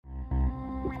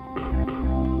We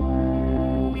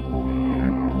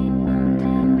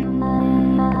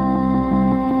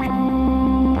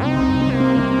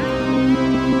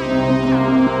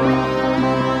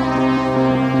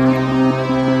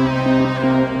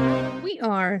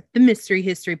are the Mystery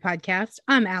History Podcast.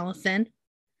 I'm Allison.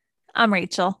 I'm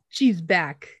Rachel. She's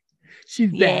back.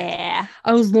 She's back. Yeah.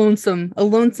 I was lonesome, a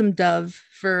lonesome dove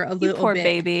for a little Poor bit.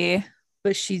 baby.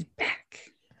 But she's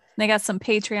back. They got some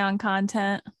Patreon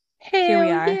content. Hell Here we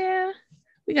are. Yeah.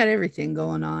 We got everything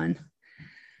going on.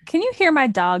 Can you hear my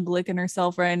dog licking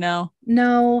herself right now?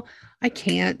 No, I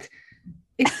can't.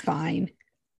 It's fine.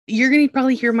 You're going to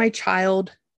probably hear my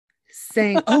child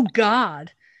saying, oh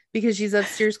God, because she's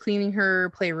upstairs cleaning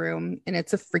her playroom and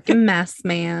it's a freaking mess,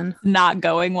 man. Not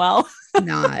going well.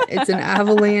 It's an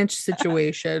avalanche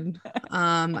situation.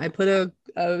 I put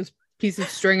a piece of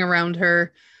string around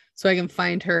her so I can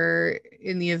find her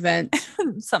in the event.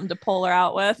 Something to pull her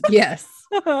out with. Yes.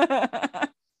 Poor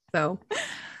so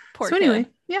anyway,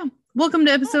 kid. yeah. Welcome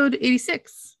to episode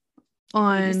 86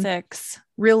 on 86.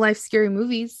 real life scary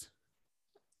movies.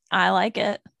 I like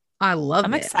it. I love it.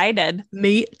 I'm excited.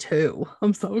 Me too.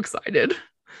 I'm so excited.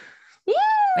 I'm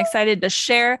excited to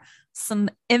share some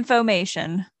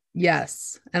information.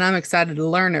 Yes. And I'm excited to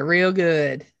learn it real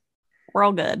good. We're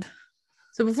all good.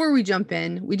 So before we jump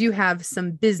in, we do have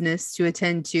some business to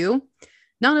attend to.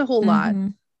 Not a whole lot.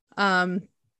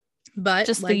 But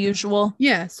just the usual.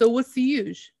 Yeah. So what's the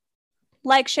usual?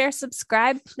 Like, share,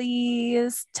 subscribe,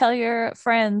 please. Tell your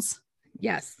friends.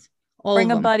 Yes.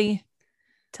 Bring a buddy.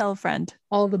 Tell a friend.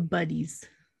 All the buddies.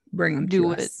 Bring them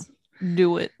to us.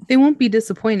 Do it. They won't be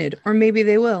disappointed, or maybe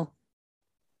they will.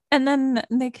 And then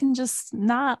they can just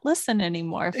not listen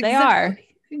anymore if they are.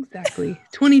 Exactly.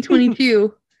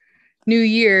 2022, new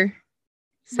year.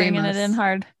 Bringing it in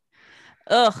hard.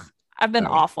 Ugh, I've been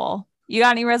awful. You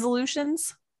got any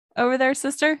resolutions over there,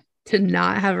 sister? To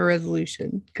not have a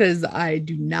resolution, because I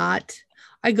do not.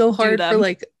 I go hard for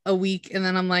like a week and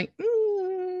then I'm like,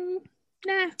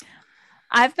 nah.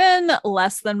 I've been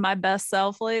less than my best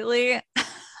self lately.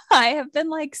 I have been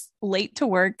like late to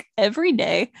work every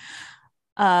day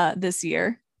this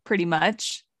year, pretty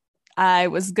much. I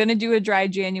was going to do a dry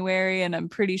January, and I'm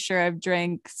pretty sure I've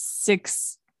drank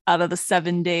 6 out of the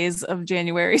 7 days of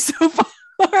January so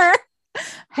far.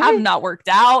 Have not worked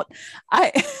out.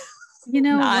 Why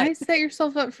set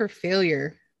yourself up for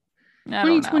failure?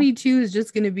 2022 is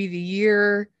just going to be the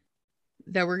year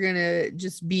that we're going to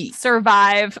just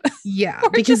survive. Yeah,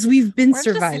 because we've been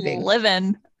surviving. Just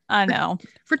living. I know.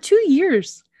 For 2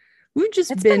 years. We've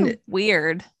just been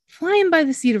weird. Flying by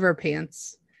the seat of our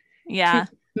pants. Yeah.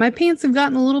 My pants have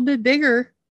gotten a little bit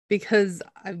bigger because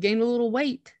I've gained a little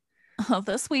weight. Oh,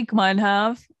 this week might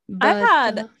have. But, I've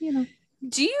had,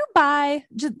 do you buy,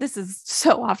 this is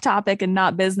so off topic and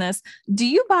not business. Do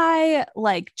you buy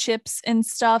like chips and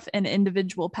stuff in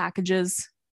individual packages?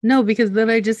 No, because then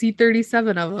I just eat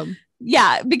 37 of them.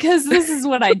 Yeah, because this is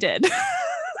what I did.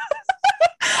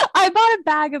 I bought a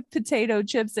bag of potato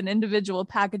chips in individual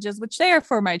packages, which they are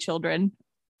for my children,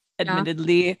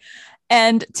 admittedly. Yeah.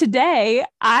 And today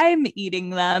I'm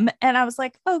eating them and I was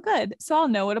like, oh, good. So I'll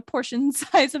know what a portion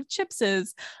size of chips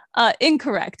is.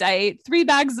 Incorrect. I ate 3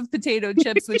 bags of potato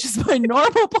chips, which is my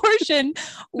normal portion,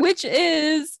 which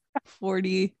is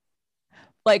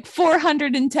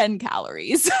 410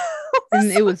 calories.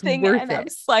 And it was worth it. I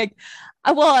was like,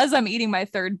 well, as I'm eating my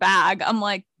 3rd bag, I'm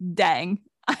like, dang,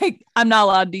 I'm not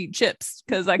allowed to eat chips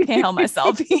because I can't help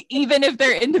myself, even if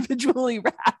they're individually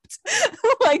wrapped.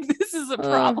 Like, this is a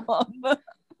problem.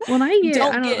 When I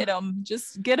don't get them.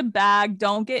 Just get a bag.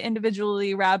 Don't get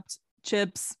individually wrapped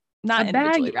chips. Not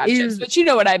individually wrapped chips, but you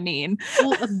know what I mean.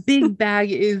 Well, a big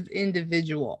bag is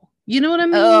individual. You know what I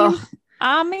mean?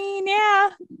 I mean, yeah.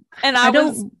 And I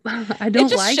don't like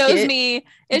it.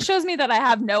 It shows me that I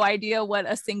have no idea what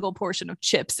a single portion of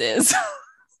chips is.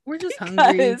 We're just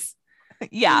hungry.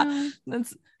 Yeah.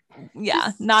 That's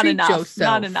not enough. Yourself.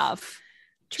 Not enough.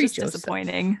 Treat yourself.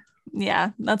 Disappointing. Yeah,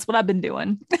 that's what I've been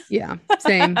doing. Yeah,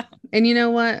 same. And you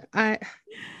know what?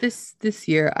 This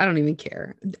year, I don't even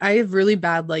care. I have really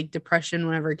bad like depression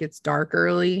whenever it gets dark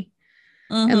early.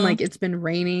 And like it's been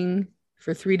raining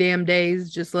for 3 damn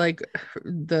days, just like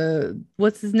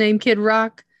what's his name, Kid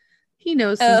Rock. He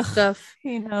knows some stuff.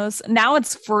 He knows. Now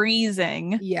it's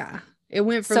freezing. Yeah, it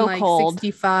went from so like cold.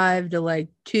 65 to like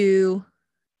 2.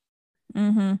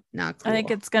 Not cool. I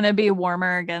think it's gonna be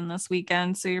warmer again this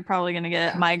weekend, so you're probably gonna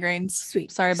get migraines.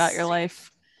 Sweet. Sorry about your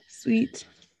life. Sweet.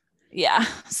 Yeah,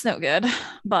 it's no good.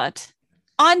 But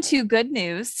on to good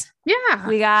news. Yeah,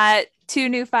 we got 2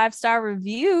 new 5-star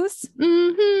reviews.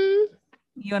 You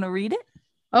want to read it?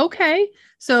 Okay.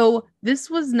 So this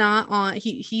was not on,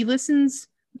 he listens,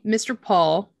 Mr.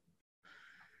 Paul.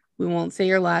 We won't say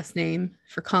your last name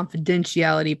for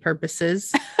confidentiality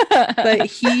purposes, but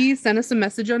he sent us a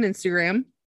message on Instagram,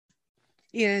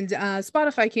 and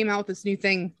Spotify came out with this new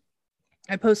thing.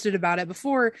 I posted about it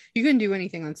before. You couldn't do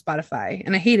anything on Spotify,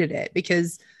 and I hated it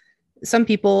because some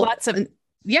people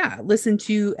listen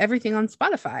to everything on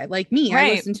Spotify. Like me,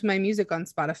 right. I listen to my music on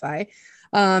Spotify.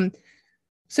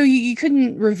 So you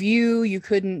couldn't review, you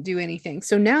couldn't do anything.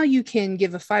 So now you can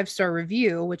give a 5-star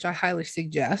review, which I highly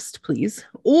suggest, please.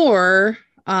 Or,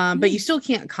 but you still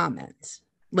can't comment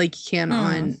like you can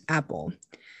on Apple.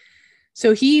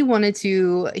 So he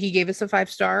gave us a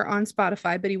 5-star on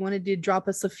Spotify, but he wanted to drop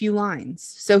us a few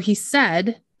lines. So he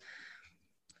said,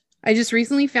 I just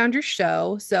recently found your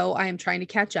show, so I am trying to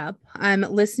catch up. I'm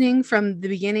listening from the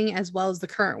beginning as well as the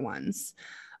current ones.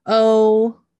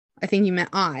 Oh, I think you meant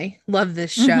I love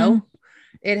this show. Mm-hmm.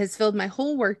 It has filled my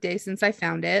whole workday since I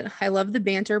found it. I love the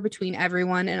banter between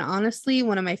everyone. And honestly,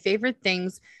 one of my favorite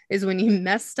things is when you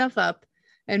mess stuff up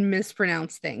and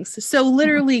mispronounce things. So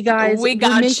literally, guys, we're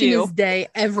making his day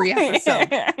every episode.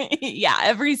 Yeah,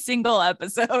 every single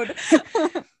episode.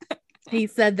 He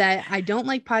said that I don't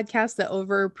like podcasts that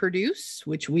overproduce,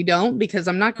 which we don't, because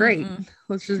I'm not great.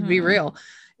 Let's just be real.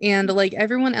 And like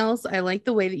everyone else, I like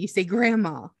the way that you say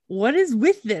grandma. What is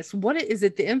with this? What is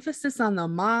it? The emphasis on the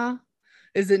ma?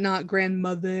 Is it not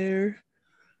grandmother?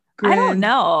 I don't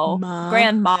know.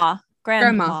 Grandma.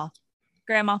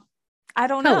 I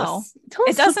don't know. Tell us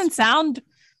it doesn't sound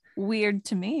weird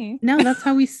to me. No, that's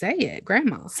how we say it.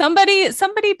 Grandma.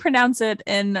 Somebody pronounce it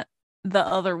in the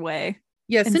other way.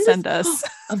 Yes. Yeah, send us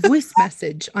a voice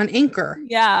message on Anchor.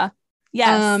 Yeah.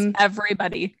 Yes.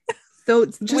 Everybody. So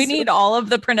it's just, we need all of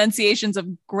the pronunciations of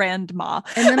grandma.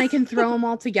 And then I can throw them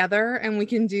all together and we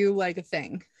can do like a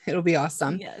thing. It'll be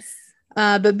awesome. Yes.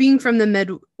 But being from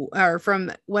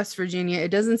from West Virginia, it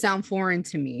doesn't sound foreign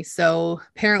to me. So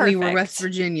apparently we're West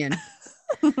Virginian.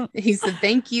 He said,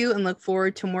 thank you and look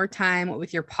forward to more time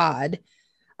with your pod.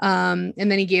 And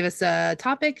then he gave us a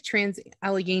topic, Trans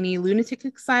Allegheny Lunatic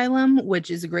Asylum,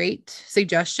 which is a great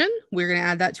suggestion. We're going to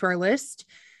add that to our list.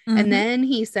 Mm-hmm. And then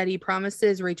he said he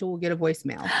promises Rachel will get a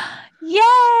voicemail. Yay!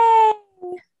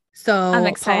 So I'm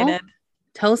excited. Paul,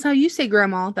 tell us how you say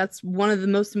grandma. That's one of the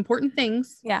most important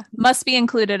things. Yeah. Must be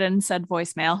included in said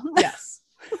voicemail. Yes.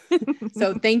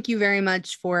 So thank you very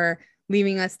much for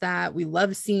leaving us that. We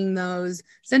love seeing those.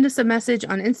 Send us a message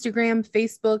on Instagram,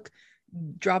 Facebook,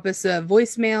 drop us a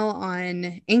voicemail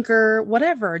on Anchor,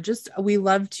 whatever. Just, we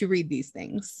love to read these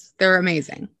things. They're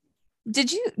amazing. Do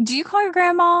you call your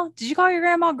grandma? Did you call your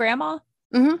grandma?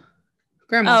 Mm-hmm.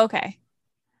 Grandma. Oh, okay.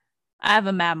 I have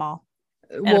a mama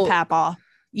and a papa.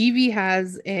 Evie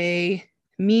has a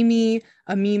Mimi,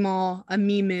 a Meemaw, a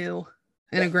Mimu,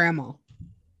 and a grandma.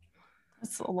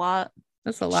 That's a lot.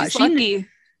 She's lucky.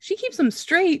 She keeps them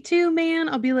straight too, man.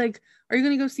 I'll be like, are you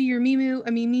going to go see your Mimu? I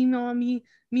mean, Meemaw,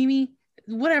 Mimi,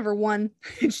 whatever one.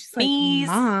 And she's like, Please.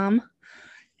 Mom,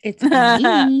 it's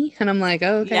me. And I'm like,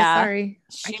 oh, okay, yeah, sorry.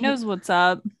 She knows what's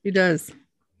up. She does.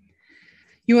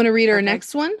 You want to read our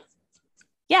next one?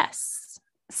 Yes.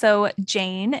 So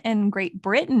Jane in Great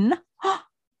Britain,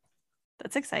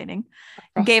 that's exciting,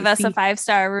 gave us a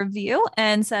 5-star review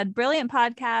and said, brilliant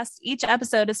podcast. Each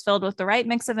episode is filled with the right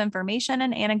mix of information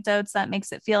and anecdotes that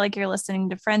makes it feel like you're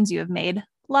listening to friends you have made.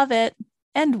 Love it.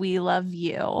 And we love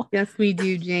you. Yes, we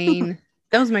do, Jane.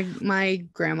 That was my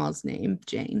grandma's name,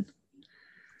 Jane.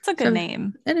 It's a good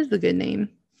name. It is a good name.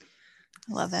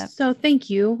 Love it. So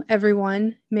thank you,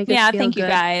 everyone. Make us feel thank good. You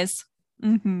guys.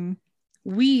 Mm-hmm.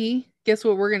 Guess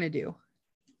what we're going to do?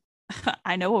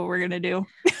 I know what we're going to do.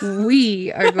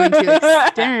 We are going to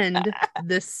extend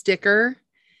the sticker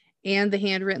and the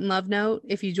handwritten love note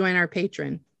if you join our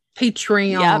Patreon.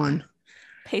 Yep.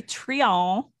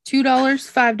 Patreon. $2,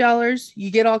 $5. You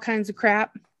get all kinds of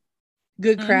crap.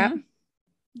 Good crap.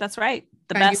 That's right.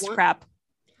 The best crap.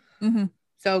 Mm-hmm.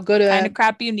 So go to kind of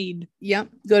crap you need. Yep.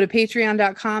 Go to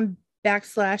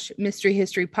patreon.com/mystery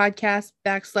history podcast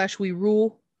 /we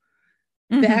rule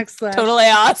 / totally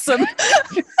awesome.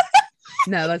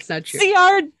 No, that's not true. See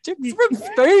our dicks from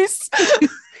space.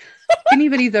 If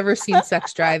anybody's ever seen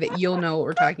Sex Drive, you'll know what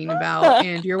we're talking about,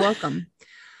 and you're welcome.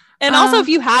 And also, if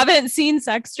you haven't seen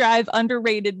Sex Drive,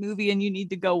 underrated movie, and you need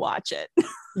to go watch it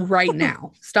right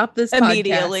now. Stop this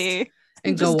immediately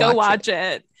and just go watch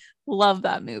it. Love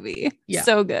that movie. Yeah.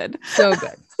 So good. So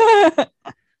good. So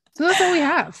that's all we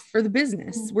have for the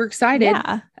business. We're excited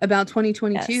about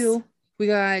 2022. Yes. We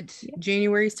got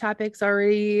January's topics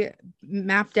already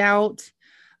mapped out.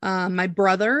 My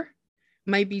brother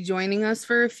might be joining us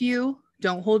for a few.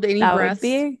 Don't hold any breath.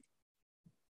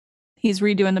 He's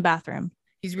redoing the bathroom.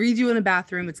 He's redoing a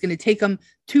bathroom. It's going to take him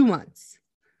 2 months,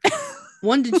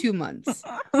 1 to 2 months,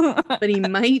 but he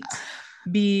might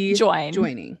be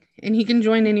joining, and he can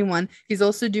join anyone. He's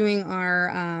also doing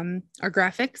our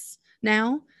graphics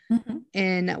now,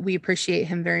 and we appreciate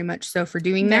him very much so for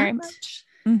doing very that. Much.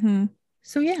 Mm-hmm.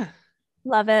 So yeah,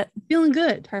 love it. Feeling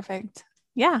good. Perfect.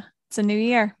 Yeah, it's a new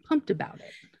year. Pumped about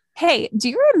it. Hey, do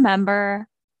you remember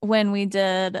when we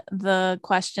did the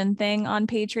question thing on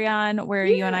Patreon where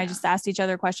you and I just asked each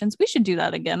other questions? We should do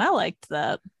that again. I liked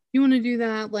that. You want to do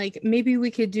that? Like maybe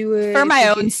we could do it for my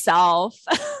own self.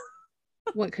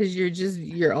 What? Because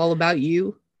you're all about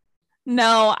you.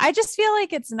 No, I just feel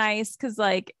like it's nice because,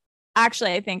 like,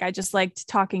 actually, I think I just liked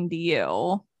talking to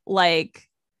you. Like,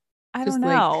 I don't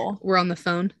know. Like we're on the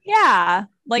phone. Yeah.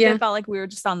 Like, I felt like we were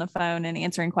just on the phone and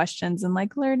answering questions and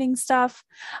like learning stuff.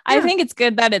 Yeah. I think it's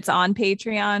good that it's on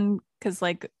Patreon because,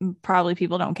 like, probably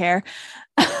people don't care.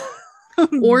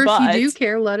 Or if you do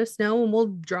care, let us know and we'll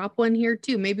drop one here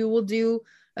too. Maybe we'll do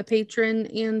a patron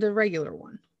and a regular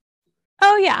one.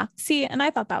 Oh, yeah. See, and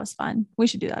I thought that was fun. We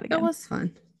should do that again. That was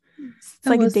fun. It's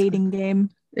like a dating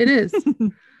game. It is.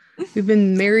 We've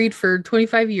been married for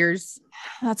 25 years.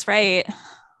 That's right.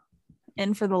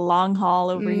 In for the long haul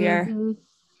over here.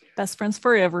 Best friends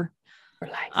forever. For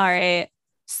life. All right.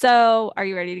 So are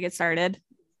you ready to get started?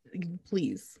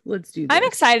 Please, let's do this. I'm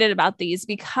excited about these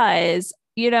because,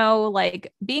 you know,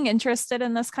 like being interested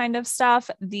in this kind of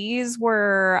stuff, these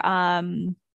were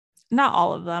not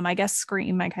all of them. I guess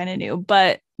Scream I kind of knew,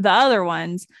 but the other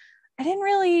ones, I didn't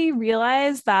really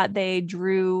realize that they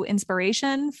drew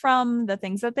inspiration from the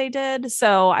things that they did.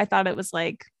 So I thought it was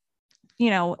like, you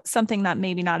know, something that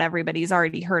maybe not everybody's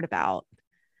already heard about.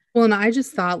 Well, and I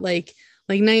just thought like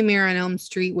Nightmare on Elm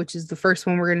Street, which is the first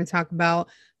one we're going to talk about,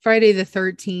 Friday the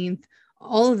 13th,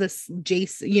 all of this,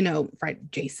 Jason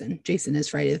is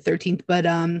Friday the 13th, but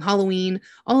Halloween,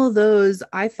 all of those,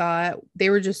 I thought they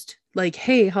were just like,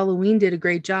 hey, Halloween did a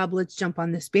great job. Let's jump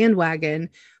on this bandwagon.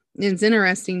 And it's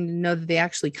interesting to know that they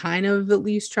actually kind of at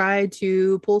least tried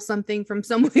to pull something from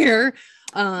somewhere.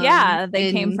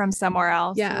 They came from somewhere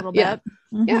else a little bit.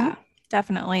 Yeah,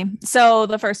 definitely. So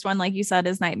the first one, like you said,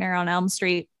 is Nightmare on Elm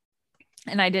Street.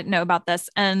 And I didn't know about this.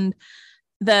 And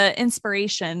the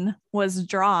inspiration was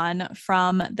drawn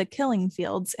from the killing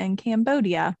fields in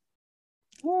Cambodia.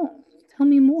 Oh, tell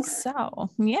me more. So,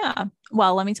 yeah.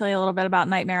 Well, let me tell you a little bit about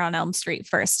Nightmare on Elm Street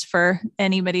first for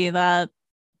anybody that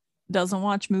doesn't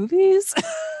watch movies.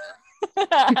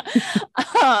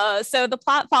 So the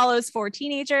plot follows 4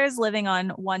 teenagers living on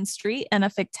one street in a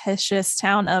fictitious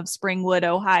town of Springwood,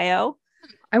 Ohio.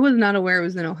 I was not aware it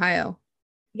was in Ohio.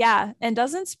 Yeah. And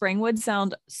doesn't Springwood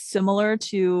sound similar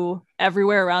to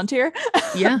everywhere around here?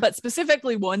 Yeah. But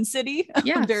specifically one city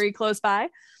very close by.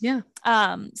 Yeah.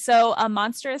 So a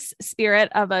monstrous spirit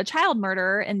of a child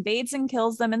murderer invades and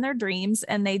kills them in their dreams,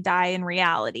 and they die in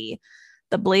reality.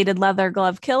 The bladed leather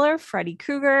glove killer, Freddy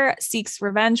Krueger, seeks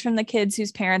revenge from the kids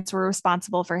whose parents were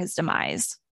responsible for his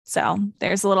demise. So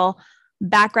there's a little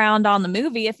background on the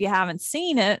movie if you haven't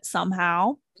seen it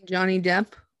somehow. Johnny Depp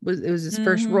was his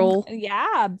first role.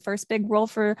 Yeah, first big role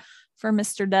for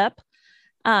Mr. Depp.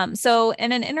 So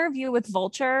in an interview with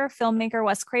Vulture, filmmaker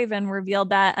Wes Craven revealed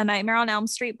that A Nightmare on Elm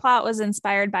Street plot was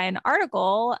inspired by an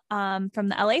article from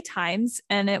the LA Times,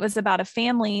 and it was about a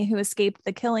family who escaped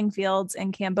the killing fields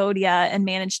in Cambodia and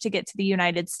managed to get to the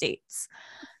United States.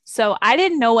 So I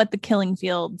didn't know what the killing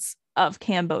fields of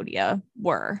Cambodia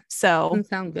were. So doesn't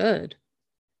sound good.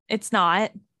 It's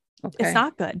not. Okay. It's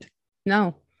not good.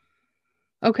 No.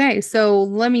 Okay, so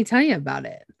let me tell you about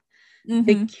it.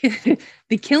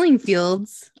 The killing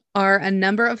fields are a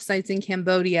number of sites in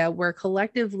Cambodia where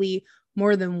collectively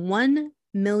more than 1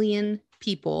 million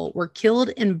people were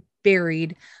killed and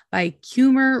buried by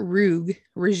Khmer Rouge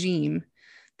regime,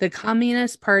 the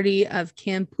Communist Party of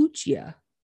Kampuchea.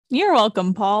 You're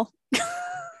welcome, Paul.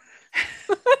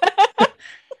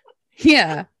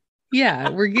 Yeah,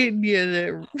 we're getting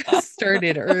you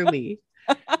started early.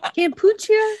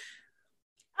 Kampuchea?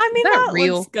 I mean, that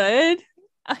real? Looks good.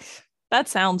 That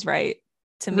sounds right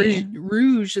to me.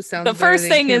 Rouge sounds. The first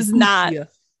thing is not.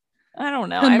 I don't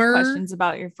know. I have questions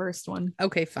about your first one.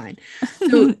 Okay, fine.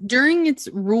 So during its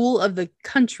rule of the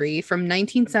country from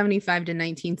 1975 to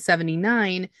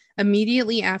 1979,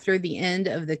 immediately after the end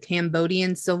of the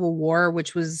Cambodian Civil War,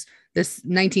 which was this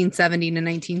 1970 to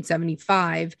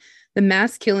 1975, the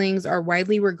mass killings are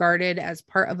widely regarded as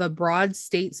part of a broad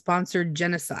state-sponsored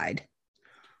genocide.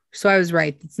 So I was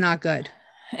right. It's not good.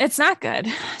 It's not good.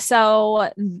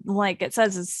 So like it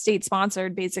says, it's state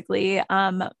sponsored, basically.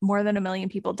 More than 1 million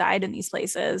people died in these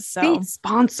places. So state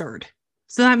sponsored.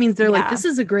 So that means they're like, this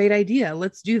is a great idea.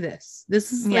 Let's do this.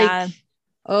 This is like,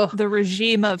 the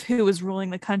regime of who was ruling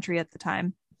the country at the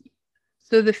time.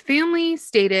 So the family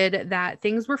stated that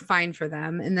things were fine for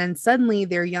them. And then suddenly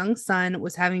their young son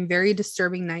was having very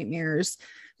disturbing nightmares.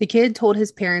 The kid told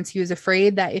his parents he was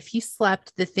afraid that if he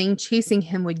slept, the thing chasing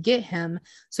him would get him.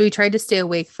 So he tried to stay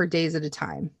awake for days at a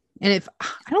time. And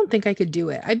I don't think I could do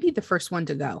it. I'd be the first one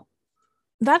to go.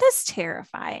 That is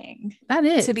terrifying. That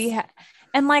is. To be,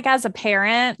 and like as a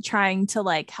parent trying to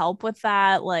like help with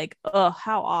that, like, oh,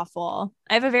 how awful.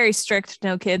 I have a very strict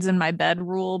no kids in my bed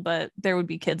rule, but there would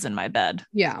be kids in my bed.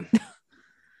 Yeah.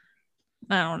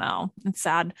 I don't know. It's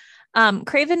sad.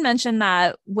 Craven mentioned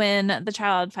that when the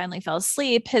child finally fell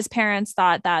asleep, his parents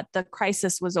thought that the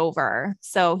crisis was over.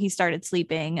 So he started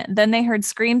sleeping. Then they heard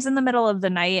screams in the middle of the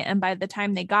night. And by the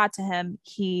time they got to him,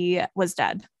 he was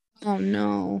dead. Oh,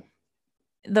 no.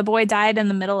 The boy died in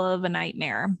the middle of a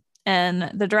nightmare. And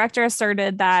the director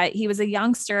asserted that he was a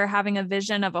youngster having a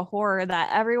vision of a horror that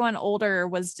everyone older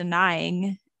was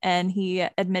denying. And he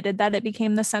admitted that it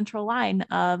became the central line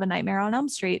of A Nightmare on Elm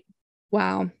Street.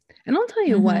 Wow. And I'll tell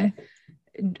you what,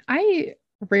 I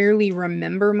rarely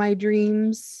remember my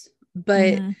dreams,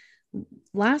 but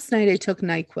last night I took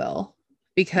NyQuil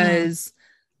because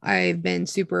I've been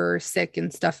super sick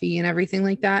and stuffy and everything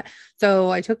like that.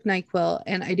 So I took NyQuil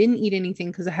and I didn't eat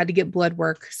anything because I had to get blood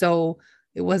work. So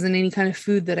it wasn't any kind of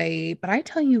food that I ate. But I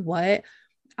tell you what,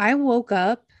 I woke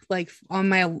up like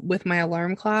with my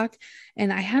alarm clock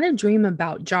and I had a dream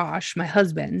about Josh, my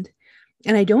husband.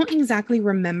 And I don't exactly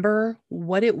remember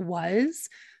what it was,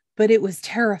 but it was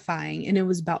terrifying. And it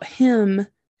was about him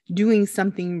doing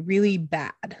something really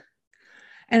bad.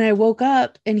 And I woke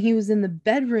up and he was in the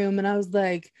bedroom and I was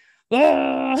like,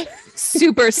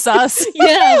 super sus.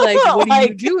 Yeah. Like, what are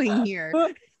you doing here?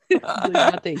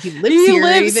 Not that he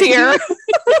lives here.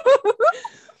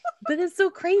 But it's so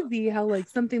crazy how like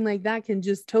something like that can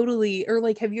just totally, or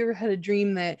like, have you ever had a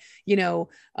dream that, you know,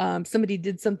 somebody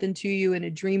did something to you in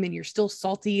a dream and you're still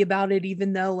salty about it,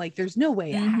 even though like there's no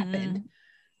way it happened.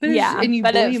 But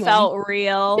but it felt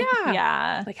real.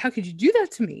 Yeah. Like, how could you do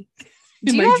that to me?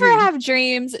 Do you ever have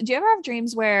dreams? Do you ever have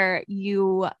dreams where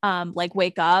you like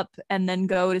wake up and then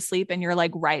go to sleep and you're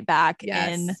like right back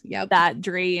in that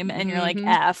dream and you're like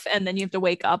F, and then you have to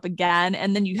wake up again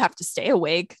and then you have to stay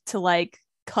awake to like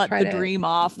cut the dream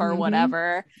off or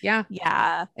whatever.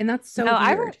 Yeah. And that's so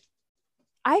weird.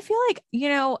 I feel like, you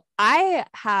know, I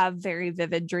have very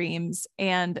vivid dreams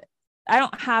and I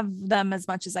don't have them as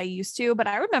much as I used to, but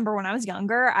I remember when I was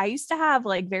younger, I used to have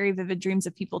like very vivid dreams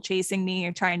of people chasing me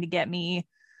or trying to get me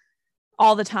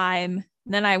all the time.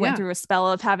 And then I went through a spell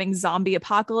of having zombie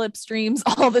apocalypse dreams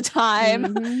all the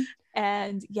time.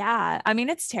 And I mean,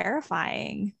 it's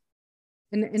terrifying.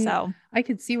 And so I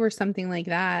could see where something like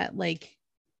that, like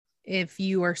if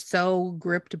you are so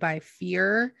gripped by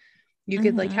fear, you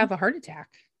could like have a heart attack.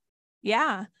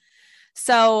 Yeah.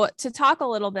 So to talk a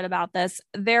little bit about this,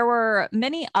 there were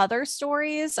many other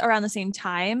stories around the same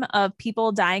time of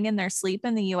people dying in their sleep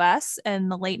in the US in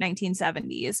the late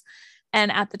 1970s.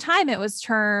 And at the time it was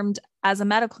termed as a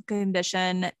medical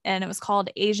condition and it was called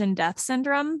Asian death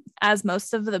syndrome, as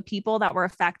most of the people that were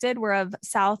affected were of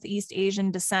Southeast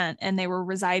Asian descent and they were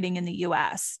residing in the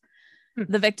US.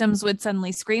 The victims would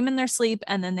suddenly scream in their sleep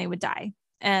and then they would die.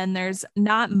 And there's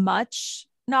not much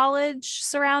knowledge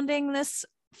surrounding this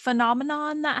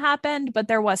phenomenon that happened, but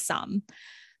there was some.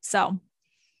 So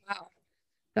wow,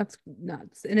 that's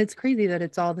nuts. And it's crazy that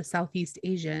it's all the Southeast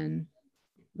Asian.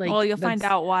 Like, well, you'll find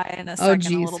out why in a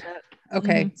second. A little bit.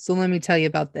 Okay, so let me tell you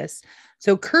about this.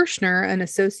 So Kirschner, an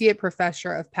associate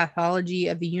professor of pathology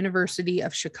of the University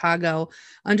of Chicago,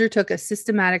 undertook a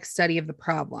systematic study of the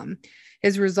problem.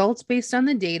 His results, based on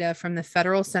the data from the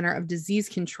Federal Center of Disease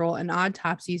Control and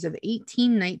autopsies of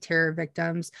 18 night terror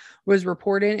victims, was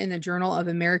reported in the Journal of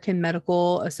American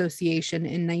Medical Association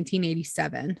in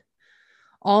 1987.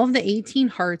 All of the 18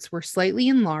 hearts were slightly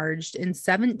enlarged and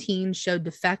 17 showed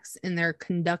defects in their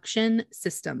conduction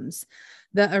systems,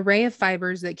 the array of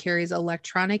fibers that carries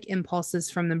electronic impulses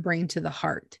from the brain to the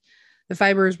heart. The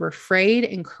fibers were frayed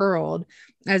and curled,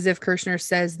 as if Kirschner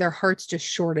says their hearts just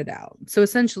shorted out. So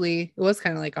essentially, it was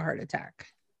kind of like a heart attack.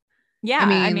 Yeah,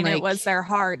 I mean like, it was their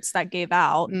hearts that gave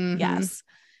out. Yes.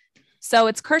 So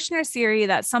it's Kirschner's theory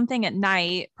that something at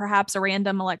night, perhaps a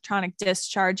random electronic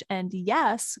discharge, and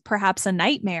yes, perhaps a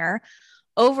nightmare,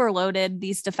 overloaded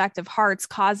these defective hearts,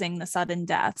 causing the sudden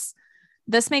deaths.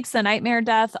 This makes the nightmare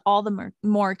death all the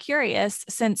more curious,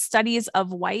 since studies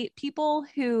of white people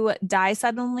who die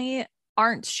suddenly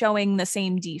aren't showing the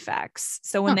same defects.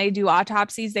 So when they do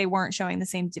autopsies, they weren't showing the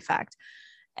same defect.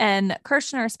 And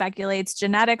Kirshner speculates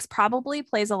genetics probably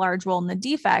plays a large role in the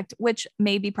defect, which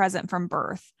may be present from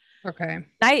birth. Okay.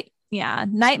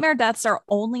 Nightmare deaths are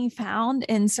only found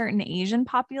in certain Asian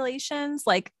populations.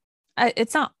 Like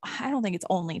it's not, I don't think it's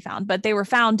only found, but they were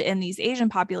found in these Asian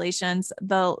populations,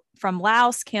 from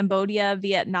Laos, Cambodia,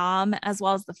 Vietnam, as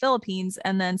well as the Philippines,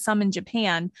 and then some in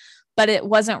Japan, but it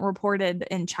wasn't reported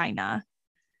in China.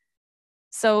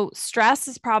 So stress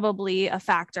is probably a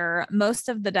factor. Most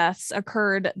of the deaths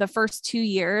occurred the first 2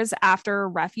 years after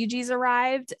refugees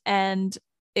arrived, and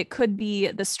it could be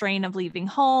the strain of leaving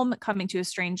home, coming to a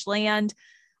strange land.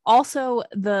 Also,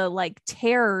 the like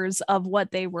terrors of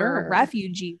what they were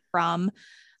refugee from.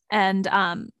 And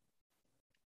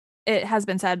it has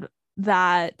been said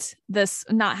that this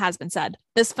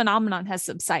phenomenon has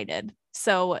subsided.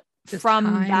 So from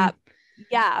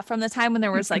the time when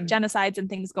there was like genocides and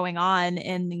things going on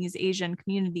in these Asian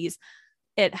communities,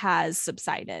 it has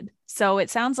subsided. So it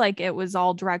sounds like it was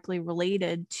all directly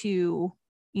related to,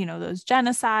 those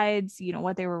genocides,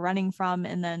 what they were running from,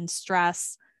 and then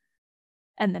stress,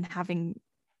 and then having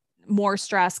more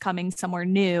stress coming somewhere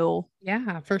new.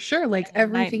 Yeah, for sure. Like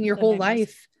everything, your whole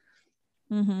life.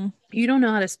 Mm-hmm. You don't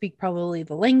know how to speak probably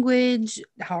the language,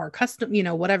 how our custom,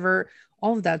 whatever,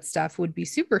 all of that stuff would be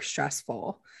super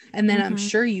stressful. And then I'm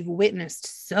sure you've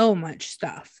witnessed so much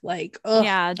stuff like,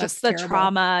 just the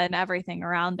trauma and everything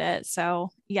around it. So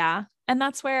yeah. And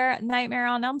that's where Nightmare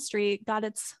on Elm Street got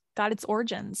its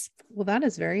origins. Well, that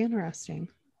is very interesting.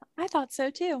 I thought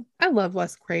so too. I love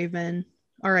Wes Craven.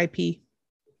 R.I.P.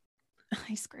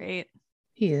 He's great.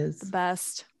 He is the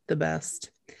best.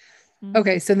 Mm-hmm.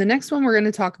 Okay, so the next one we're going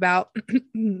to talk about,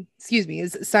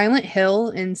 is Silent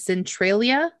Hill in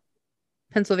Centralia,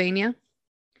 Pennsylvania.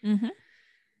 Mm-hmm.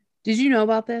 Did you know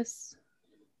about this?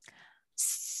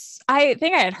 I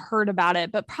think I had heard about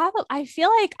it, but probably I feel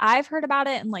like I've heard about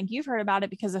it and like you've heard about it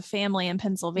because of family in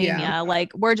Pennsylvania. Yeah.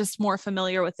 Like we're just more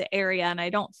familiar with the area, and I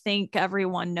don't think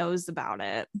everyone knows about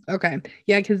it. Okay.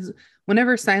 Yeah, because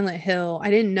whenever Silent Hill,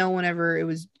 I didn't know whenever it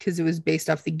was, because it was based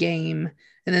off the game,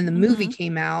 and then the movie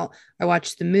came out. I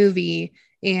watched the movie,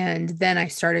 and then I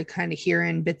started kind of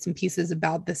hearing bits and pieces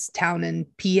about this town in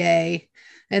PA.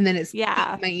 And then it's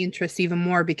piqued my interest even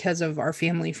more because of our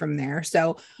family from there.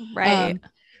 So, right.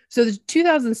 So the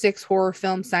 2006 horror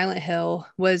film Silent Hill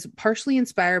was partially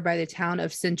inspired by the town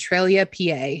of Centralia,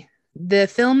 PA. The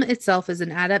film itself is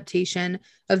an adaptation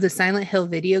of the Silent Hill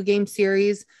video game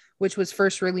series, which was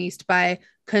first released by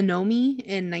Konami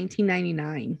in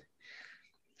 1999.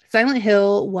 Silent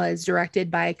Hill was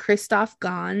directed by Christoph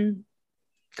Gans.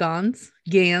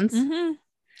 Mm-hmm.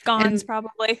 Gans,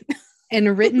 probably.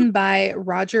 And written by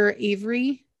Roger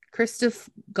Avery, Christoph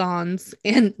Gans,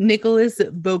 and Nicholas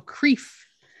Beaucrief.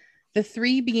 The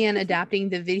three began adapting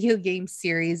the video game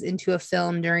series into a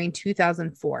film during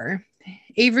 2004.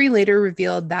 Avery later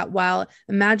revealed that while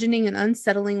imagining an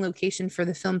unsettling location for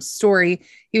the film's story,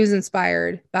 he was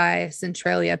inspired by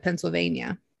Centralia,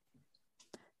 Pennsylvania.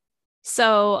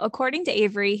 So, according to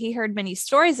Avery, he heard many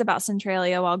stories about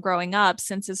Centralia while growing up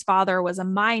since his father was a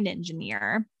mine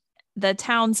engineer. The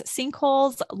town's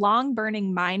sinkholes, long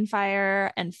burning mine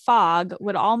fire, and fog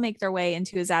would all make their way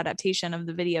into his adaptation of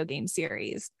the video game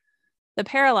series. The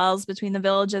parallels between the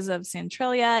villages of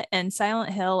Centralia and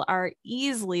Silent Hill are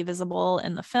easily visible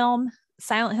in the film.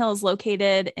 Silent Hill is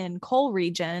located in coal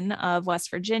region of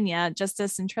West Virginia, just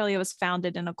as Centralia was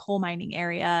founded in a coal mining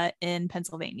area in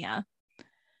Pennsylvania.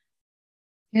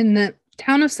 In the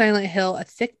town of Silent Hill, a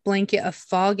thick blanket of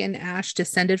fog and ash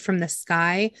descended from the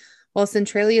sky. While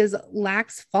Centralia's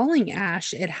lacks falling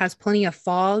ash, it has plenty of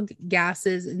fog,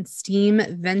 gases, and steam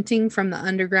venting from the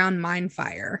underground mine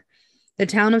fire. The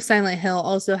town of Silent Hill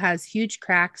also has huge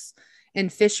cracks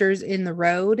and fissures in the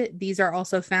road. These are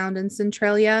also found in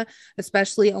Centralia,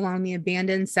 especially along the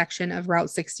abandoned section of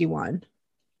Route 61.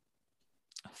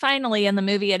 Finally, in the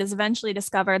movie, it is eventually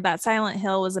discovered that Silent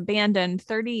Hill was abandoned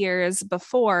 30 years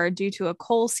before due to a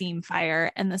coal seam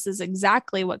fire, and this is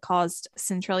exactly what caused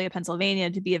Centralia,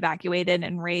 Pennsylvania to be evacuated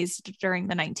and razed during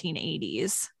the 1980s.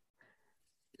 Isn't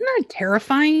that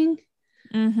terrifying?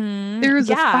 Mm-hmm. There is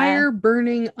a fire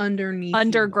burning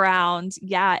underground.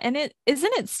 Yeah. And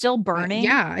isn't it still burning?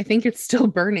 Yeah, I think it's still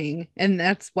burning. And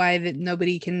that's why that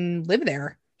nobody can live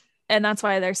there. And that's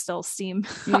why there's still steam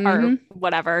or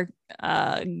whatever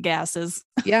gases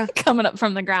coming up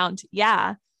from the ground.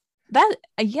 Yeah.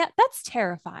 That's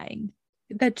terrifying.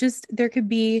 There could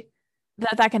be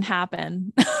that can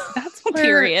happen. That's where,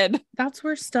 period. That's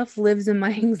where stuff lives in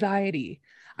my anxiety.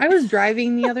 I was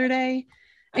driving the other day.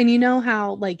 And you know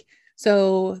how,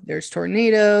 so there's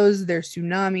tornadoes, there's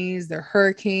tsunamis, there are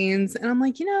hurricanes. And I'm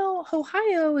like,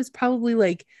 Ohio is probably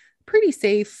pretty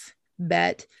safe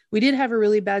bet. We did have a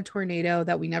really bad tornado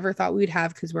that we never thought we'd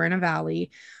have because we're in a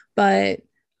valley, but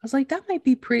I was like, that might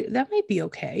be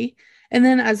okay. And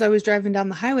then as I was driving down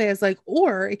the highway, I was like,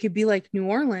 or it could be like New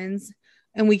Orleans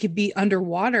and we could be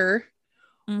underwater,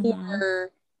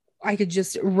 or I could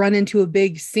just run into a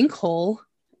big sinkhole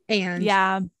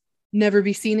and never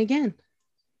be seen again.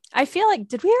 I feel like,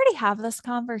 did we already have this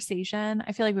conversation?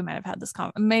 I feel like we might have had this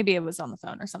maybe it was on the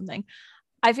phone or something.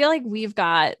 I feel like we've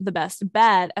got the best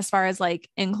bet as far as like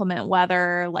inclement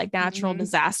weather, like natural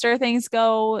disaster things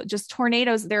go. Just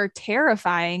tornadoes, they're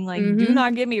terrifying. Like, do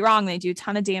not get me wrong. They do a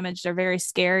ton of damage. They're very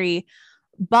scary,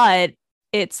 but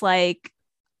it's like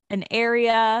an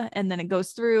area and then it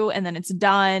goes through and then it's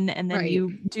done. And then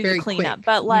you do very the cleanup. Quick.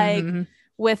 But like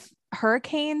with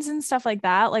hurricanes and stuff like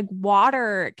that, like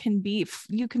water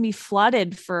you can be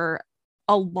flooded for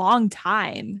a long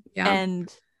time and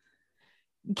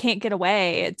can't get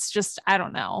away. It's just, I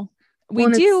don't know.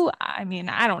 I mean,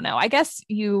 I don't know. I guess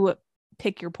you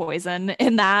pick your poison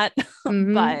in that,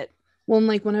 but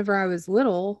like whenever I was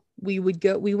little, we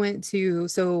went to,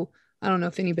 so I don't know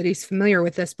if anybody's familiar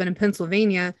with this, but in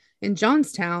Pennsylvania, in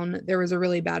Johnstown, there was a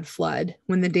really bad flood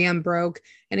when the dam broke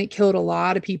and it killed a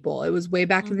lot of people. It was way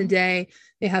back in the day.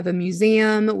 They have a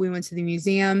museum. We went to the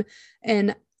museum,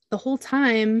 and the whole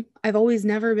time I've always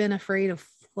never been afraid of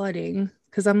flooding.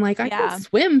 Cause I'm like, I can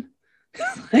swim.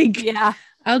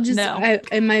 I'll just,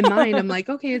 in my mind, I'm like,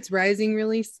 okay, it's rising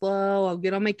really slow. I'll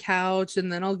get on my couch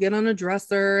and then I'll get on a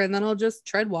dresser and then I'll just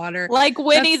tread water. Like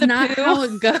Winnie the Pooh. That's not how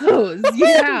it goes.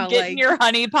 Yeah. Get in your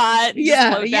honey pot.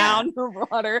 Slow down for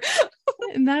water.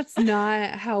 And that's not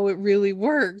how it really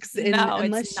works. And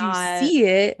unless you see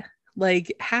it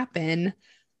like happen,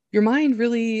 your mind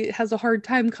really has a hard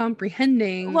time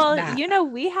comprehending. Well,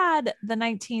 we had the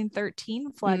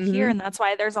 1913 flood here, and that's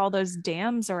why there's all those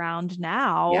dams around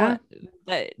now. Yeah.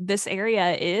 But this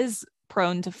area is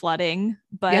prone to flooding,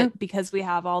 but because we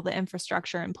have all the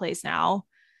infrastructure in place now.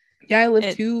 Yeah, I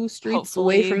live 2 streets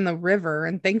away from the river,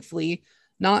 and thankfully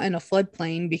not in a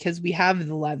floodplain because we have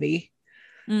the levee.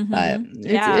 But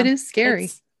it is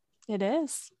scary. It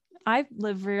is. I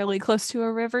live really close to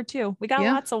a river too. We got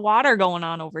lots of water going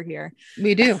on over here.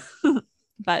 We do.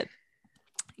 But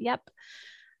yep.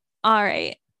 All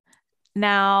right.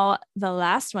 Now the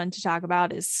last one to talk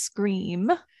about is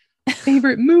Scream.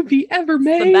 Favorite movie ever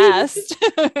made. The best.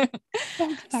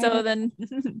 So then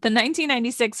the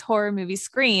 1996 horror movie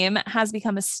Scream has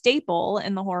become a staple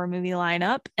in the horror movie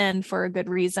lineup, and for a good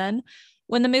reason.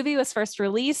 When the movie was first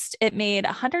released, it made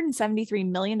 $173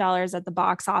 million at the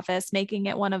box office, making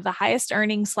it one of the highest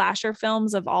earning slasher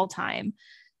films of all time.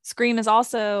 Scream is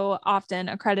also often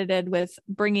accredited with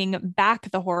bringing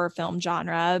back the horror film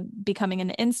genre, becoming an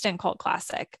instant cult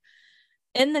classic.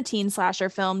 In the teen slasher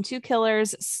film, 2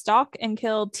 killers stalk and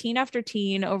kill teen after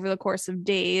teen over the course of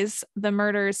days. The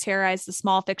murders terrorize the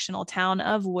small fictional town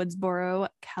of Woodsboro,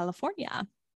 California.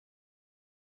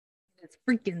 That's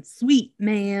freaking sweet,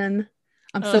 man.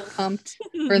 I'm so pumped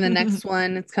for the next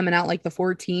one. It's coming out like the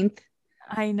 14th.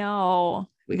 I know.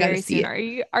 We got to see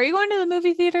it. Are you going to the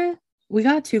movie theater? We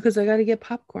got to, because I got to get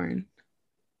popcorn.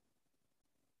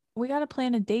 We got to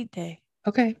plan a date day.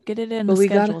 Okay. Get it in the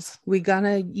schedules. We got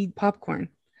to eat popcorn.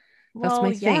 That's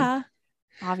my thing. Yeah,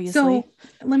 obviously. So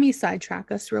let me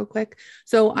sidetrack us real quick.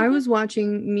 So I was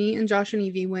watching, me and Josh and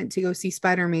Evie went to go see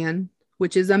Spider-Man,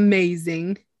 which is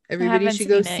amazing. Everybody should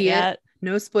go see it.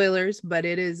 No spoilers, but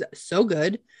it is so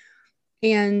good.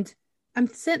 And I'm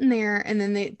sitting there, and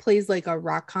then it plays like a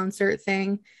rock concert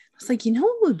thing. I was like,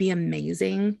 what would be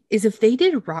amazing is if they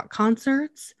did rock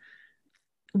concerts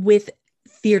with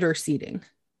theater seating.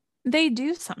 They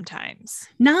do sometimes.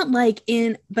 Not like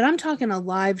but I'm talking a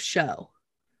live show.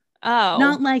 Oh.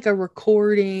 Not like a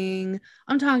recording.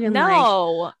 I'm talking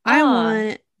gross.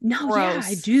 I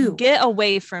do. Get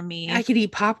away from me. I could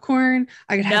eat popcorn.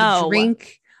 I could have a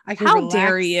drink. I can relax.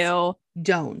 Dare you?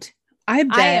 Don't. I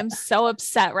am so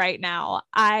upset right now.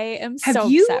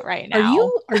 Upset right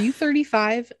now. Are you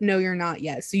 35? No, you're not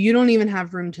yet. So you don't even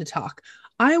have room to talk.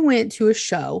 I went to a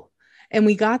show and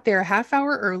we got there a half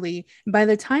hour early. By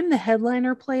the time the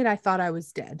headliner played, I thought I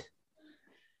was dead.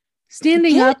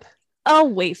 Standing up.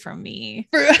 Away from me.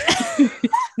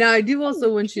 Now, I do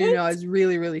also want you to know I was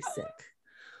really, really sick.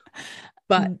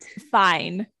 But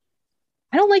fine.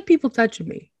 I don't like people touching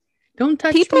me. Don't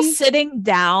touch people me. Sitting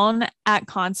down at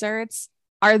concerts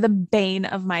are the bane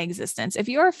of my existence. If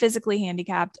you are physically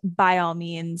handicapped, by all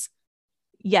means,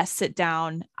 yes, sit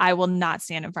down. I will not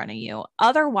stand in front of you.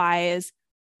 Otherwise,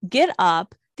 get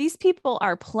up. These people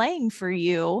are playing for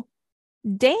you.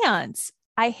 Dance.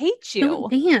 I hate you.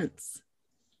 Don't dance.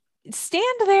 Stand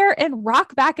there and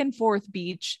rock back and forth,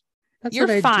 Beach. That's You're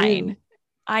what I fine. do.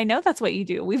 I know that's what you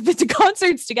do. We've been to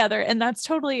concerts together, and that's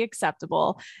totally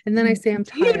acceptable. And then I say I'm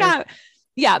tired.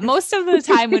 Yeah, most of the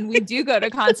time when we do go to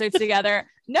concerts together,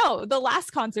 no, the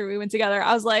last concert we went together,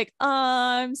 I was like,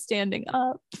 I'm standing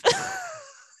up.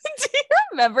 Do you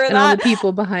remember and that? all the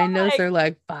people behind us are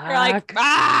like, fuck.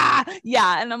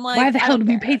 Yeah. And I'm like, why the hell do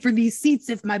we pay for these seats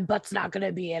if my butt's not going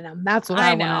to be in them? That's what I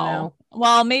want to know.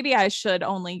 Well, maybe I should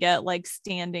only get like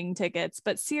standing tickets,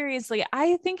 but seriously,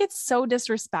 I think it's so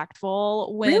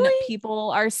disrespectful when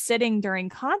people are sitting during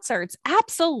concerts.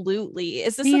 Absolutely.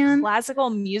 Is this a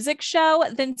classical music show?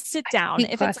 Then sit down.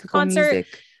 If it's a concert,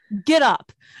 get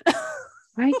up.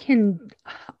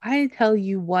 I tell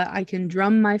you what, I can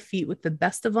drum my feet with the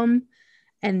best of them,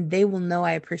 and they will know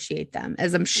I appreciate them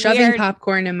as I'm shoving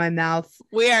popcorn in my mouth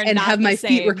and have my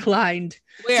feet reclined.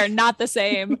 We are not the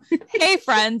same. Hey,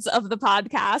 friends of the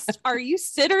podcast, are you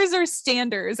sitters or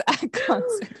standers at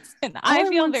concerts? And I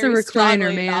feel very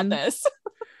strongly about this.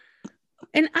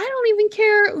 And I don't even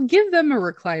care. Give them a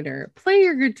recliner. Play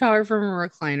your guitar from a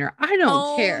recliner. I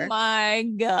don't care. Oh my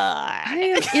God. I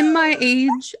am in my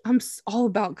age. I'm all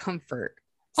about comfort.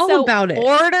 All about it.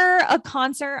 Order a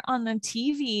concert on the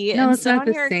TV and sit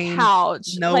on your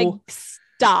couch. No. Like,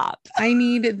 stop. I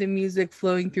need the music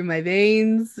flowing through my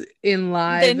veins in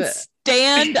live. Then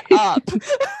stand up.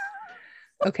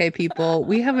 Okay, people,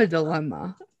 we have a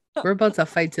dilemma. We're about to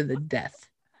fight to the death.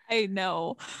 I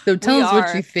know. So tell us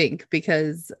what you think,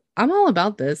 because I'm all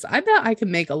about this. I bet I can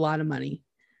make a lot of money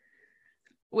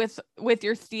with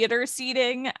your theater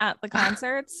seating at the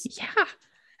concerts. Yeah.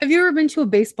 Have you ever been to a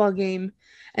baseball game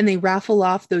and they raffle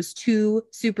off those 2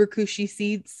 super cushy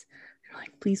seats? You're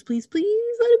like, please, please,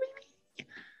 please, let it be me.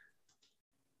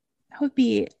 That would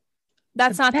be.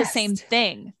 That's not the same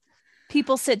thing.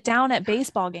 People sit down at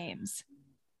baseball games.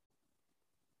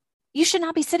 You should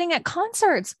not be sitting at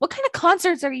concerts. What kind of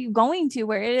concerts are you going to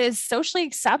where it is socially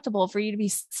acceptable for you to be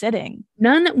sitting?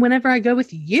 None whenever I go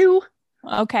with you.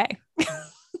 Okay.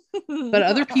 But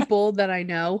other people that I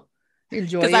know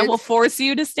enjoy it. Because I will force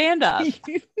you to stand up.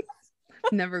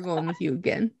 Never going with you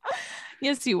again.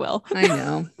 Yes, you will. I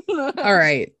know. All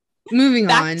right. Moving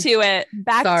Back on. to it.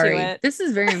 Back to it. This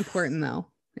is very important though.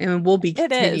 And will be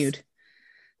continued. It is.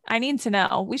 I need to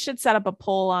know. We should set up a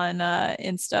poll on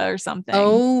Insta or something.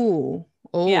 Oh.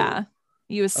 Yeah.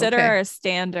 You a sitter or a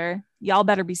stander? Y'all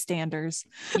better be standers.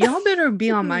 Y'all better be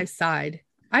on my side.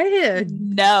 I did.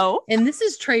 No. And this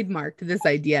is trademarked, this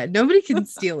idea. Nobody can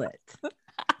steal it.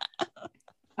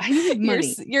 I need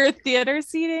money. Your theater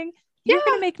seating? You're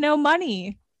going to make no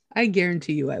money. I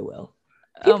guarantee you I will.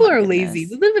 People are lazy.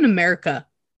 We live in America.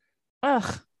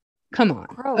 Ugh. Come on.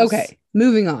 Gross. Okay.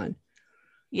 Moving on.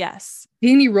 Yes.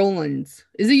 Danny Rollins.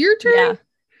 Is it your turn? Yeah.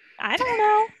 I don't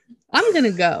know. I'm going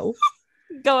to go.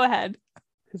 Go ahead.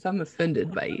 Because I'm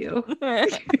offended by you.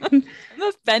 I'm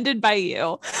offended by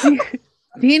you.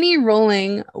 Danny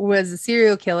Rolling was a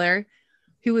serial killer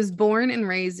who was born and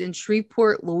raised in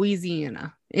Shreveport,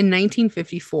 Louisiana in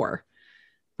 1954.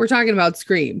 We're talking about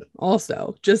Scream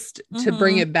also, just to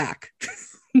bring it back.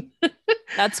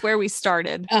 That's where we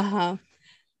started. Uh-huh.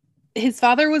 His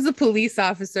father was a police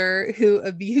officer who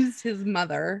abused his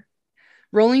mother.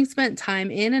 Rolling spent time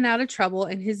in and out of trouble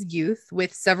in his youth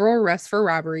with several arrests for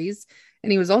robberies.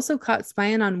 And he was also caught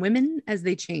spying on women as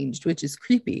they changed, which is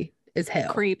creepy as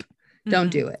hell. Creep. Don't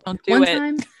do it. Don't do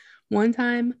it. One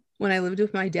time when I lived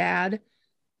with my dad,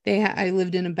 I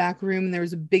lived in a back room and there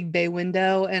was a big bay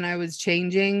window and I was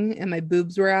changing and my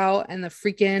boobs were out and the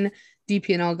freaking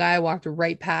DP&L guy walked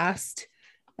right past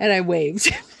and I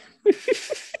waved.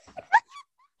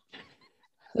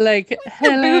 Like,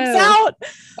 hello. Boobs out.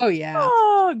 Oh yeah.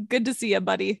 Oh, good to see you,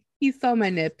 buddy. He saw my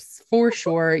nips for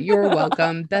sure. You're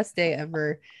welcome. Best day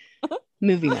ever.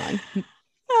 Moving on.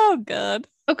 Oh, good.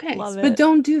 Okay, but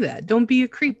don't do that. Don't be a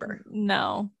creeper.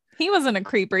 No, he wasn't a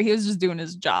creeper. He was just doing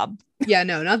his job. Yeah,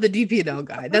 no, not the DP&L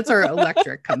guy. That's our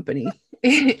electric company.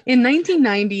 In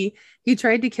 1990, he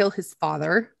tried to kill his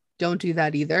father. Don't do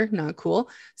that either. Not cool.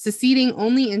 Succeeding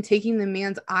only in taking the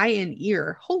man's eye and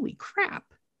ear. Holy crap.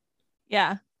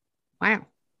 Yeah. Wow.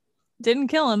 Didn't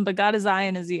kill him, but got his eye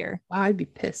in his ear. Wow, I'd be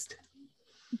pissed.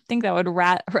 I think that would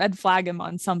red flag him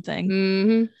on something.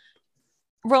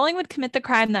 Mm-hmm. Rolling would commit the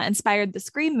crime that inspired the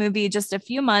Scream movie just a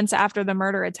few months after the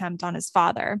murder attempt on his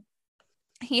father.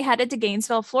 He headed to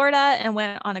Gainesville, Florida, and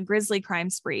went on a grisly crime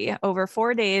spree. Over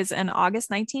 4 days in August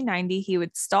 1990, he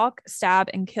would stalk, stab,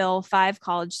 and kill 5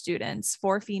 college students,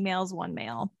 4 females, 1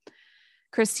 male.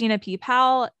 Christina P.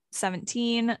 Powell,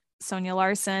 17, Sonia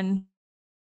Larson,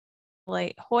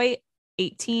 Hoyt,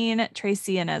 18,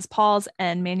 Tracy Inez Pauls,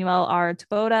 and Manuel R.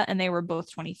 Taboda, and they were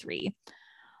both 23.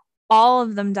 All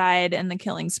of them died in the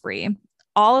killing spree.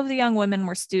 All of the young women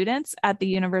were students at the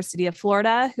University of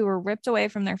Florida who were ripped away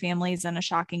from their families in a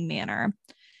shocking manner.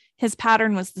 His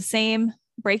pattern was the same: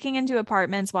 breaking into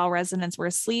apartments while residents were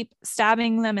asleep,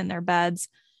 stabbing them in their beds.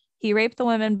 He raped the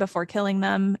women before killing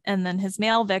them. And then his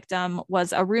male victim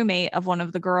was a roommate of one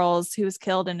of the girls who was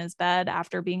killed in his bed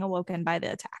after being awoken by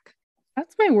the attack.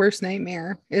 That's my worst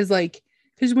nightmare, is like,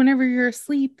 because whenever you're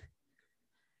asleep,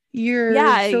 you're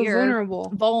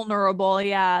vulnerable.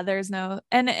 Yeah. There's no,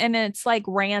 and it's like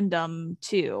random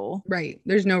too. Right.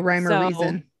 There's no rhyme or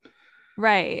reason.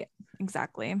 Right.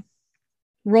 Exactly.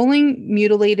 Rolling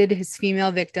mutilated his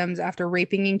female victims after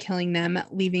raping and killing them,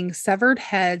 leaving severed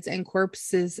heads and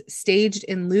corpses staged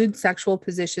in lewd sexual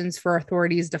positions for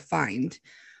authorities to find.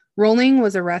 Rolling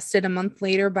was arrested a month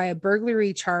later by a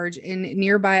burglary charge in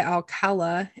nearby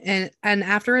Alcala, and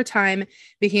after a time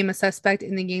became a suspect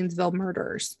in the Gainesville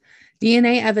murders.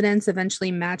 DNA evidence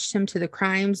eventually matched him to the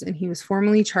crimes, and he was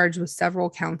formally charged with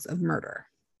several counts of murder.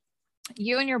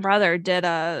 You and your brother did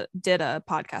a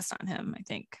podcast on him, I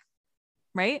think.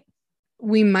 Right?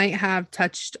 We might have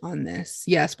touched on this.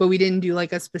 Yes, but we didn't do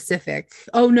like a specific.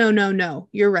 Oh, no.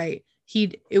 You're right.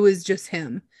 It was just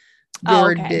him.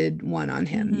 Ward did one on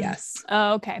him. Mm-hmm. Yes.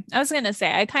 Oh, okay. I was going to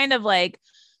say, I kind of like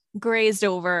grazed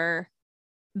over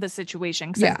the situation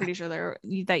because I'm pretty sure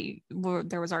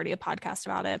there was already a podcast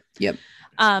about it. Yep.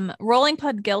 Rolling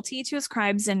pled guilty to his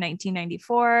crimes in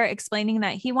 1994, explaining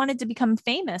that he wanted to become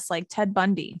famous like Ted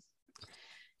Bundy.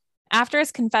 After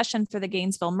his confession for the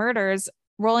Gainesville murders,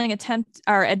 Rolling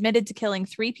admitted to killing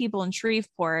 3 people in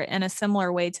Shreveport in a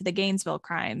similar way to the Gainesville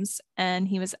crimes, and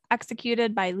he was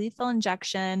executed by lethal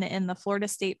injection in the Florida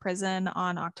State Prison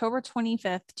on October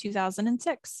 25th,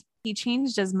 2006. He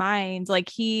changed his mind. Like,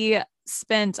 he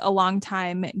spent a long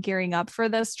time gearing up for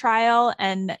this trial,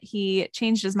 and he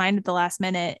changed his mind at the last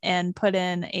minute and put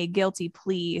in a guilty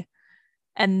plea.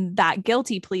 And that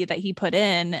guilty plea that he put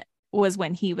in was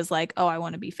when he was like, oh, I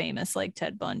want to be famous like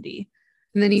Ted Bundy.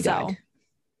 And then he died.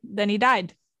 Then he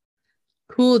died.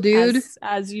 Cool, dude.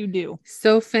 As you do.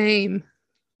 So fame.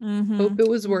 Mm-hmm. Hope it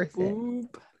was worth it.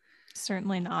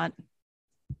 Certainly not.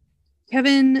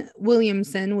 Kevin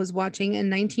Williamson was watching a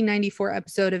 1994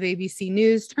 episode of ABC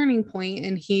News Turning Point,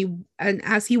 and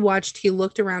as he watched, he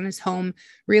looked around his home,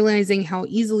 realizing how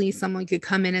easily someone could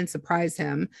come in and surprise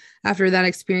him. After that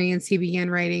experience, he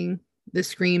began writing the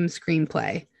Scream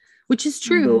screenplay, which is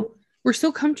true. Mm-hmm. We're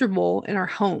so comfortable in our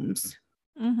homes.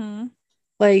 Mm-hmm.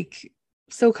 Like,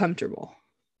 so comfortable.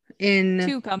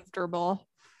 Too comfortable.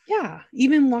 Yeah.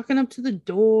 Even walking up to the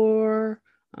door,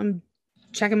 I'm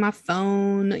checking my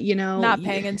phone, not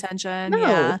paying attention. No.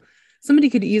 Yeah.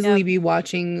 Somebody could easily be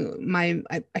watching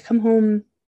I come home.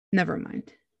 Never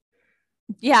mind.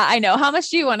 Yeah, I know. How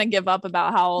much do you want to give up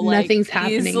about how like nothing's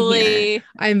happening here?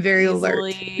 I'm very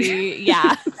alert.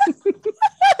 Yeah.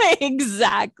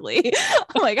 Exactly.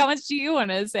 Like, how much do you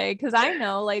want to say? Because I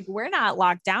know, like, we're not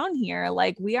locked down here.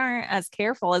 Like, we aren't as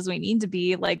careful as we need to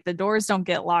be. Like, the doors don't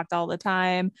get locked all the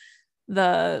time. Is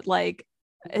that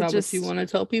what you want to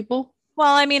tell people?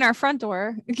 Well, I mean, our front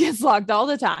door gets locked all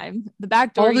the time. The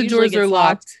back door, all the doors are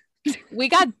locked. We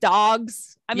got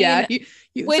dogs. I mean,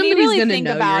 when you really think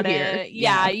about it,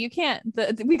 you can't.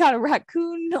 We got a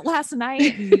raccoon last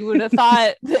night. You would have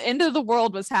thought the end of the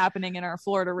world was happening in our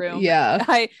Florida room. Yeah,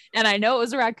 I know it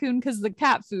was a raccoon because the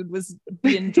cat food was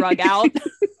being drug out.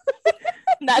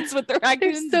 That's what the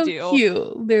raccoons They're so do.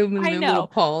 Cute. They're with their little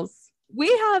paws.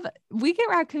 We get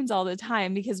raccoons all the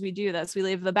time because we do this. We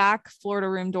leave the back Florida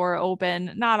room door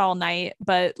open, not all night,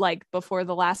 but like before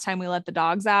the last time we let the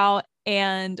dogs out,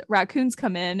 and raccoons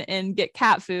come in and get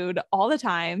cat food all the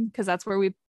time because that's where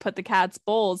we put the cat's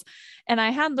bowls. And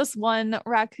I had this one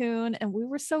raccoon and we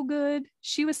were so good.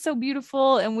 She was so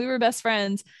beautiful and we were best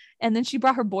friends. And then she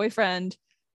brought her boyfriend,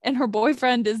 and her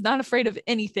boyfriend is not afraid of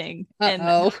anything. And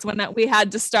that's when we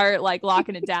had to start like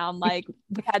locking it down. Like,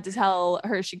 we had to tell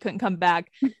her she couldn't come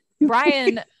back.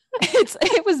 Brian,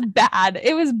 it was bad.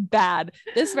 It was bad.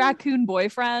 This raccoon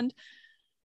boyfriend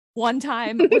one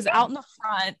time was out in the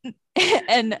front,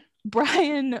 and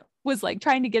Brian was like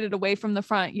trying to get it away from the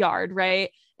front yard,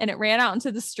 right? And it ran out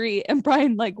into the street, and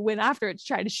Brian like went after it to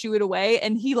try to shoo it away,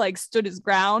 and he like stood his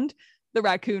ground. The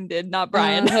raccoon did, not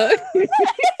Brian.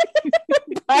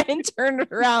 Brian turned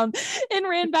around and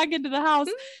ran back into the house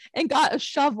and got a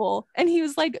shovel, and he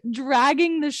was like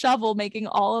dragging the shovel, making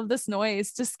all of this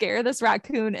noise to scare this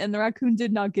raccoon, and the raccoon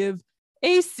did not give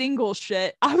a single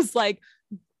shit. I was like,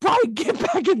 Brian, get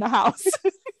back in the house.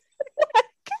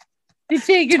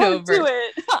 Take it over. Do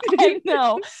it. I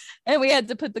know. And we had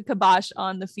to put the kibosh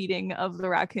on the feeding of the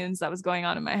raccoons that was going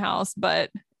on in my house,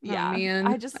 but Yeah. Oh, man.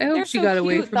 I hope they're she so got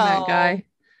away cute, from that guy.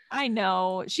 I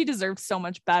know. She deserves so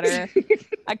much better.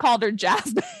 I called her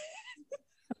Jasmine.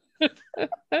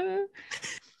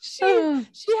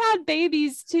 She had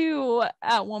babies too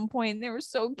at one point. They were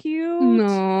so cute.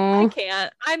 No. I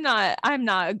can't. I'm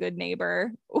not a good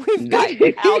neighbor. We've got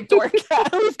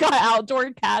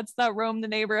outdoor cats that roam the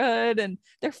neighborhood and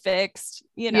they're fixed,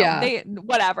 they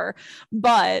whatever.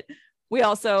 But we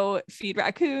also feed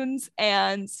raccoons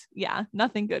and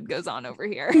nothing good goes on over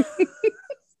here.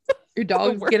 Your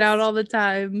dogs get out all the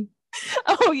time.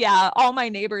 Oh yeah, all my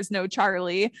neighbors know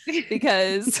Charlie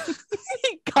because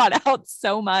he got out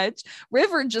so much.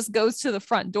 River just goes to the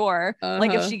front door.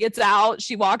 Like if she gets out,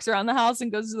 she walks around the house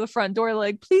and goes to the front door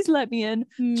like, please let me in.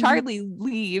 Charlie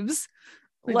leaves.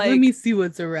 Like, let me see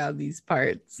what's around these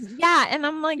parts. Yeah, and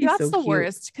I'm like, that's so the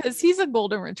worst because he's a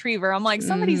golden retriever. I'm like,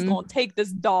 somebody's gonna take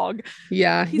this dog.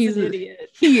 Yeah, he's an idiot.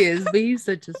 He is, but he's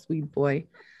such a sweet boy.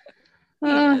 He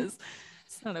is.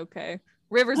 It's not okay.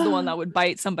 River's the one that would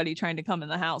bite somebody trying to come in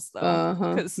the house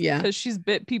though, because she's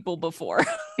bit people before.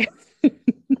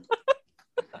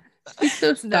 She's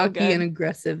so stocky and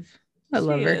aggressive. I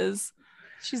love her.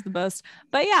 She's the best.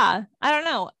 But yeah, I don't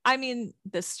know. I mean,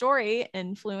 the story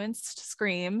influenced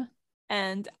Scream,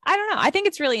 and I don't know. I think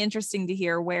it's really interesting to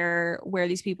hear where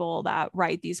these people that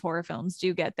write these horror films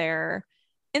do get their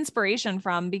inspiration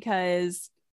from, because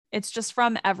it's just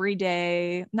from not every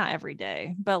day,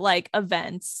 but like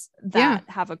events that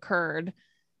have occurred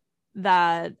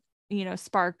that,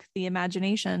 spark the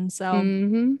imagination. So,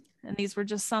 and these were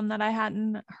just some that I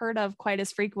hadn't heard of quite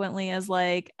as frequently as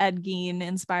like Ed Gein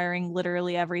inspiring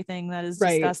literally everything that is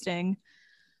disgusting.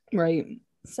 Right.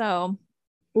 So,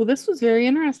 well, this was very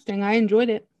interesting. I enjoyed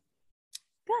it.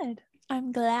 Good.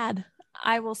 I'm glad.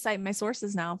 I will cite my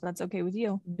sources now, if that's okay with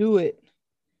you. Do it.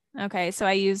 Okay, so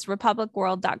I used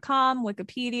republicworld.com,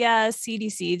 Wikipedia,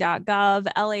 cdc.gov,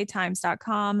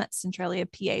 latimes.com,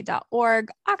 centraliapa.org,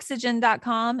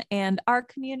 oxygen.com, and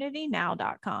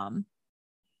ourcommunitynow.com.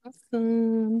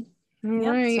 Awesome. All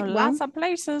right. So lots of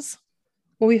places.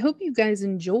 Well, we hope you guys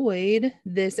enjoyed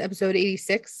this episode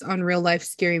 86 on real life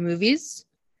scary movies.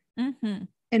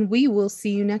 And we will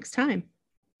see you next time.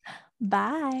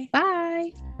 Bye.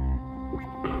 Bye.